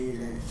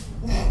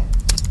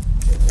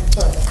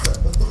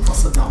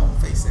What's a dog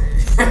face at?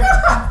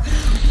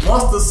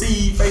 Monster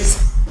seed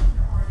face.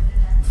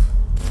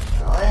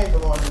 No, I ain't the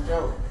one to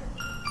joke.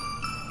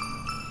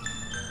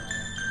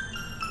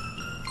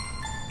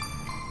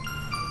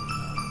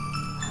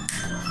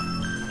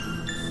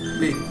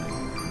 Big.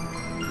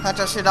 Hunt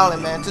your shit all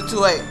in, man.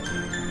 228.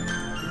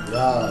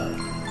 Yeah.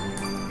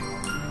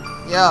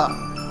 Yeah.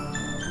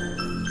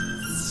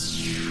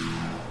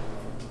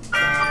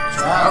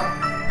 Trap.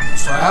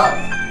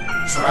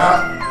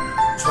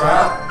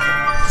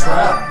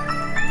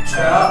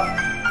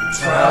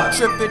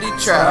 Trippity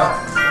trap.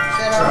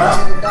 Shout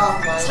out to the dog,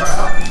 man.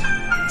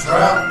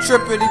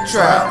 Trippity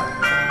trap.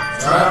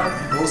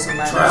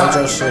 Hunt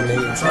your shit,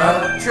 nigga.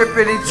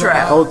 Trippity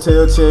trap.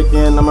 Hotel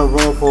check-in, I'm in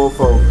room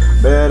 404.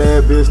 Bad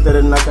ass bitch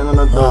steady knocking on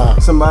the door.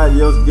 Somebody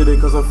else get it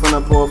cause I'm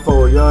finna pour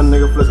four. Young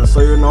nigga flexing,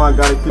 so you know I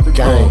gotta keep it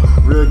going.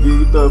 Real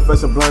geek, thug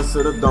flexing blunts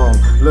to the dome.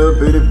 Little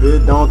bitty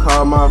bitch, don't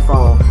call my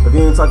phone. If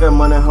you ain't talking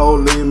money, hoe,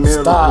 leave me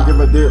alone. I'm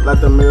giving dick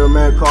like the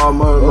mailman, call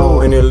my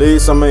alone. And at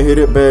least I'ma hit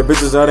it bad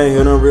bitches, I didn't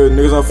hit them real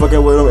niggas, I'm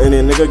fucking with them. And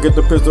then nigga get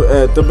the pistol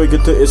at, double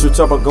get the issue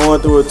chopper,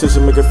 going through a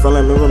tissue, make it feel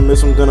like me,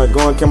 miss him, then I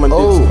go and kill my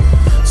ditch.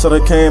 So they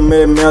came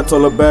at me, I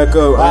told her back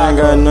up. I ain't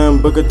got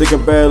nothing but a dick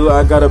and bad look.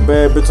 I got a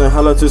bad bitch and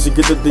holla till she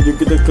get the dick, you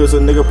get the clips. A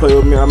nigga play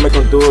with me, I make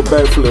him do a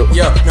backflip.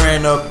 Yeah,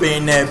 ran up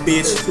in that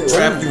bitch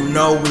trap, you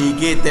know we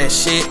get that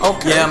shit.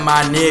 Okay. Yeah,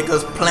 my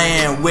niggas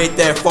playing with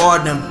that for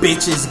them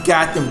bitches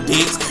got them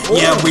dicks.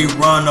 Yeah, we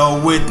run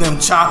up with them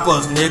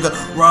choppers, nigga.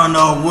 Run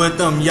up with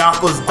them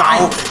yappers,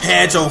 dog.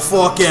 Had your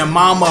fucking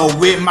mama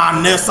with my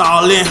nuts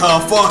all in her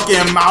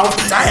fucking mouth.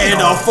 Had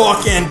her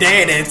fucking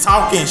daddy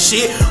talking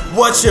shit.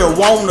 What you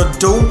wanna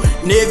do?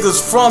 Niggas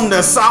from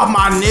the south,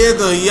 my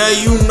nigga. Yeah,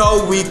 you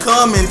know we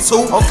coming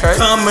too. Okay.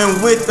 Coming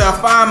with the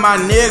fire, my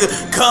nigga.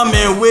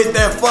 Coming with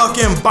that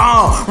fucking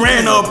bomb.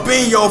 Ran up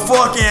in your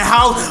fucking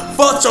house.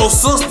 Fucked your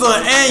sister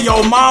and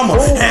your mama.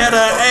 Had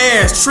her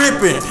ass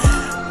tripping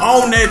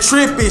on that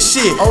trippy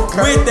shit.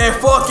 With that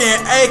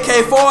fucking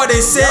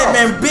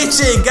AK-47,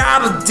 bitch, it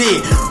got a dick.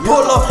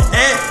 Pull up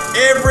at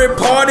every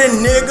party,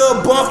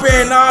 nigga,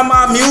 bumping all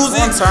my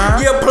music.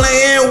 You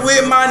playing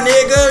with my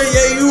nigga,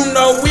 yeah, you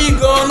know we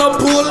gonna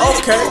pull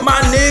it.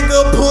 My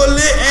nigga pull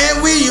it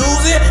and we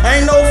use it.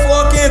 Ain't no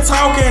fucking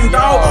talking,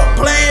 dog.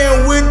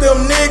 Playing with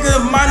them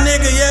niggas, my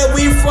nigga, yeah,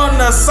 we from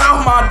the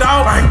south, my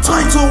dog.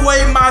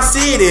 228 my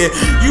city,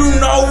 you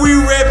know we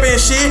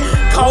reppin' shit.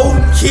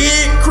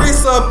 Koastkidd,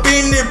 Chris up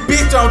in this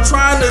bitch, I'm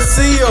trying to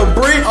see a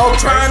brick.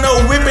 Trying to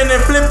whipping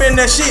and flipping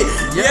that shit.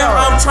 Yeah,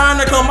 I'm trying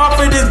to come off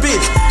of this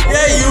bitch.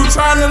 Yeah, you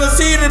trying to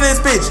see to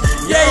this bitch.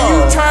 Yeah,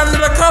 you trying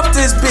to cuff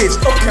this bitch.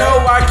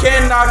 No, I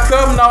cannot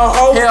cuff no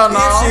hoe. Hell no.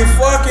 Yeah, she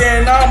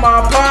fucking on my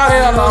pot.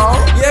 Hell no.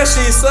 Yeah,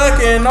 she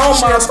sucking on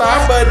my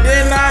spot, but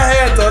then I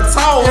had to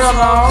toss. Hell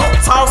no.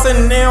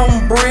 Tossing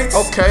them bricks.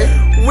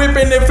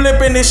 Whipping and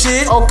flipping this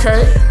shit.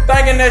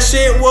 Thinking that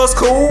shit was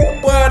cool,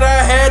 but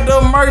I had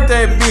to murder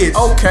that bitch.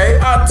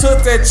 I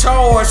took that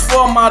charge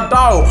for my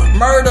dog.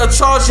 Murder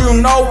charge,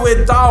 you know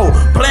it, dog.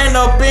 Playing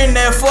up in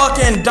that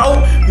fucking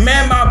dope.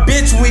 Man, my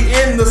bitch, we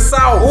in the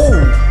south.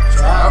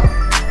 Trap.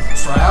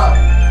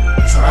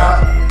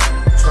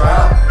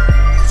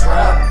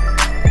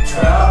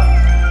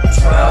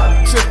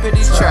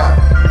 Trippity trap.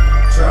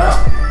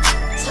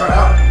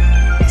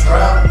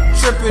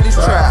 Trippity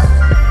trap.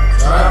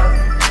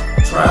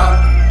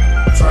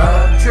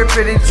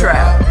 Trippity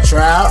trap.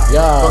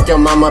 Fuck your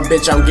mama,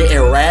 bitch, I'm getting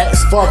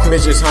racks. Fuck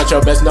bitches, hunt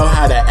your best know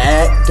how to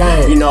act.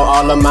 You know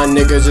all of my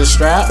niggas is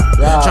strapped.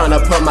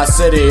 Tryna put my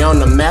city on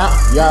the map.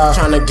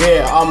 Tryna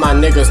get all my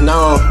niggas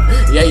known.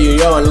 Yeah, you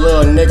yo and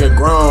little nigga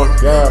grown.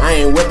 I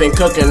ain't whipping,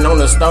 cooking on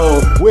the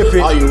stove.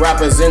 All you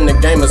rappers in the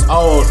game is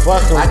old.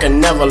 I can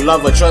never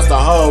love or trust a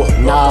hoe.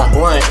 Nah,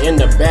 blunt in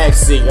the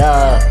backseat.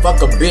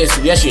 Fuck a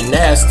bitch, yeah, she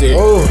nasty.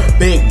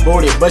 Big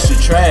booty, but she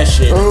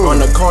trashy. On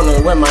the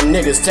corner where my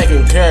niggas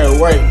taking care of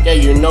work. Yeah,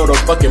 you know the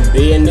fucking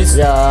business.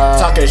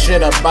 Talking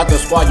shit about the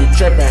squad, you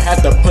trippin'.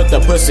 Had to put the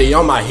pussy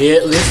on my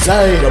hit list.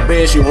 Your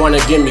bitch, you wanna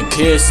give me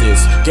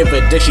kisses. Give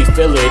a dick, she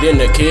feel it in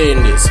the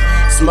kidneys.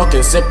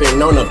 Smoking,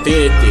 sipping on a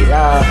 50.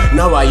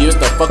 No, I used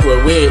to fuck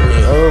with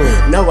Whitney.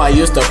 No, I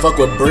used to fuck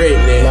with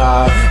Britney.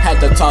 Had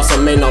to toss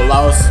him, ain't no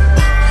loss.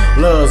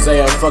 Lil Zay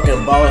a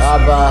fucking boss.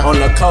 On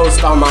the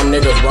coast, all my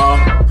niggas raw.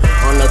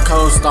 On the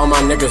coast, all my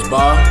niggas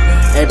ball.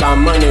 Ain't about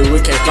money, we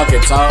can't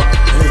fucking talk.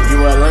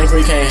 You a link,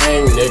 we can't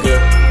hang, nigga.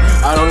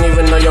 I don't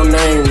even know your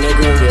name,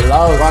 nigga. Get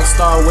low.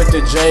 Rockstar with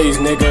the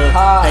J's, nigga.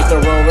 Hate to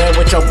roll red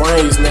with your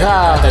brains, nigga.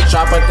 Got the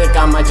chopper, think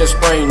I might just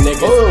spray,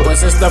 nigga. But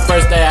since the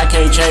first day, I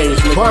can't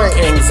change, nigga.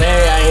 King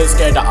Zay, I ain't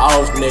scared of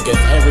off, nigga.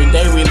 Every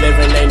day we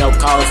living, ain't no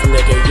cost,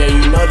 nigga. Yeah,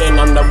 you know that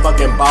I'm the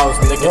fucking boss,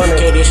 nigga.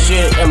 Get this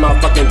shit in my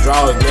fucking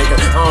drawers, nigga.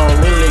 I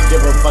don't really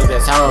give a fuck,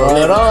 that's how I'm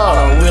living. I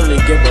don't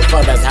really give a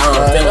fuck, that's how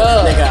I'm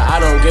feeling. Nigga,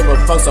 I don't give a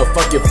fuck, so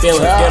fuck your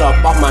feelings. Get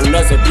up off my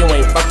nuts if you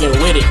ain't fucking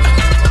with it.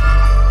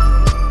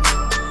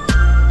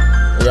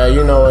 Yeah,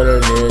 you know what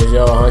it is,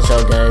 yo, hunt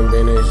your game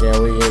business, yeah,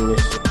 we in this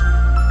shit.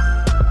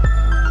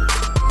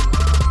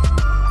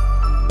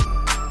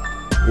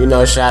 You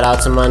know, shout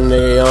out to my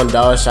nigga Young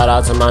Dog, shout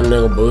out to my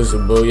nigga Booster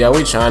Boo. Yeah,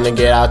 we trying to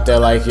get out there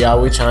like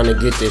y'all, we trying to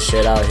get this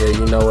shit out here,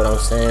 you know what I'm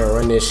saying?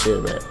 Run this shit,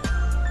 man.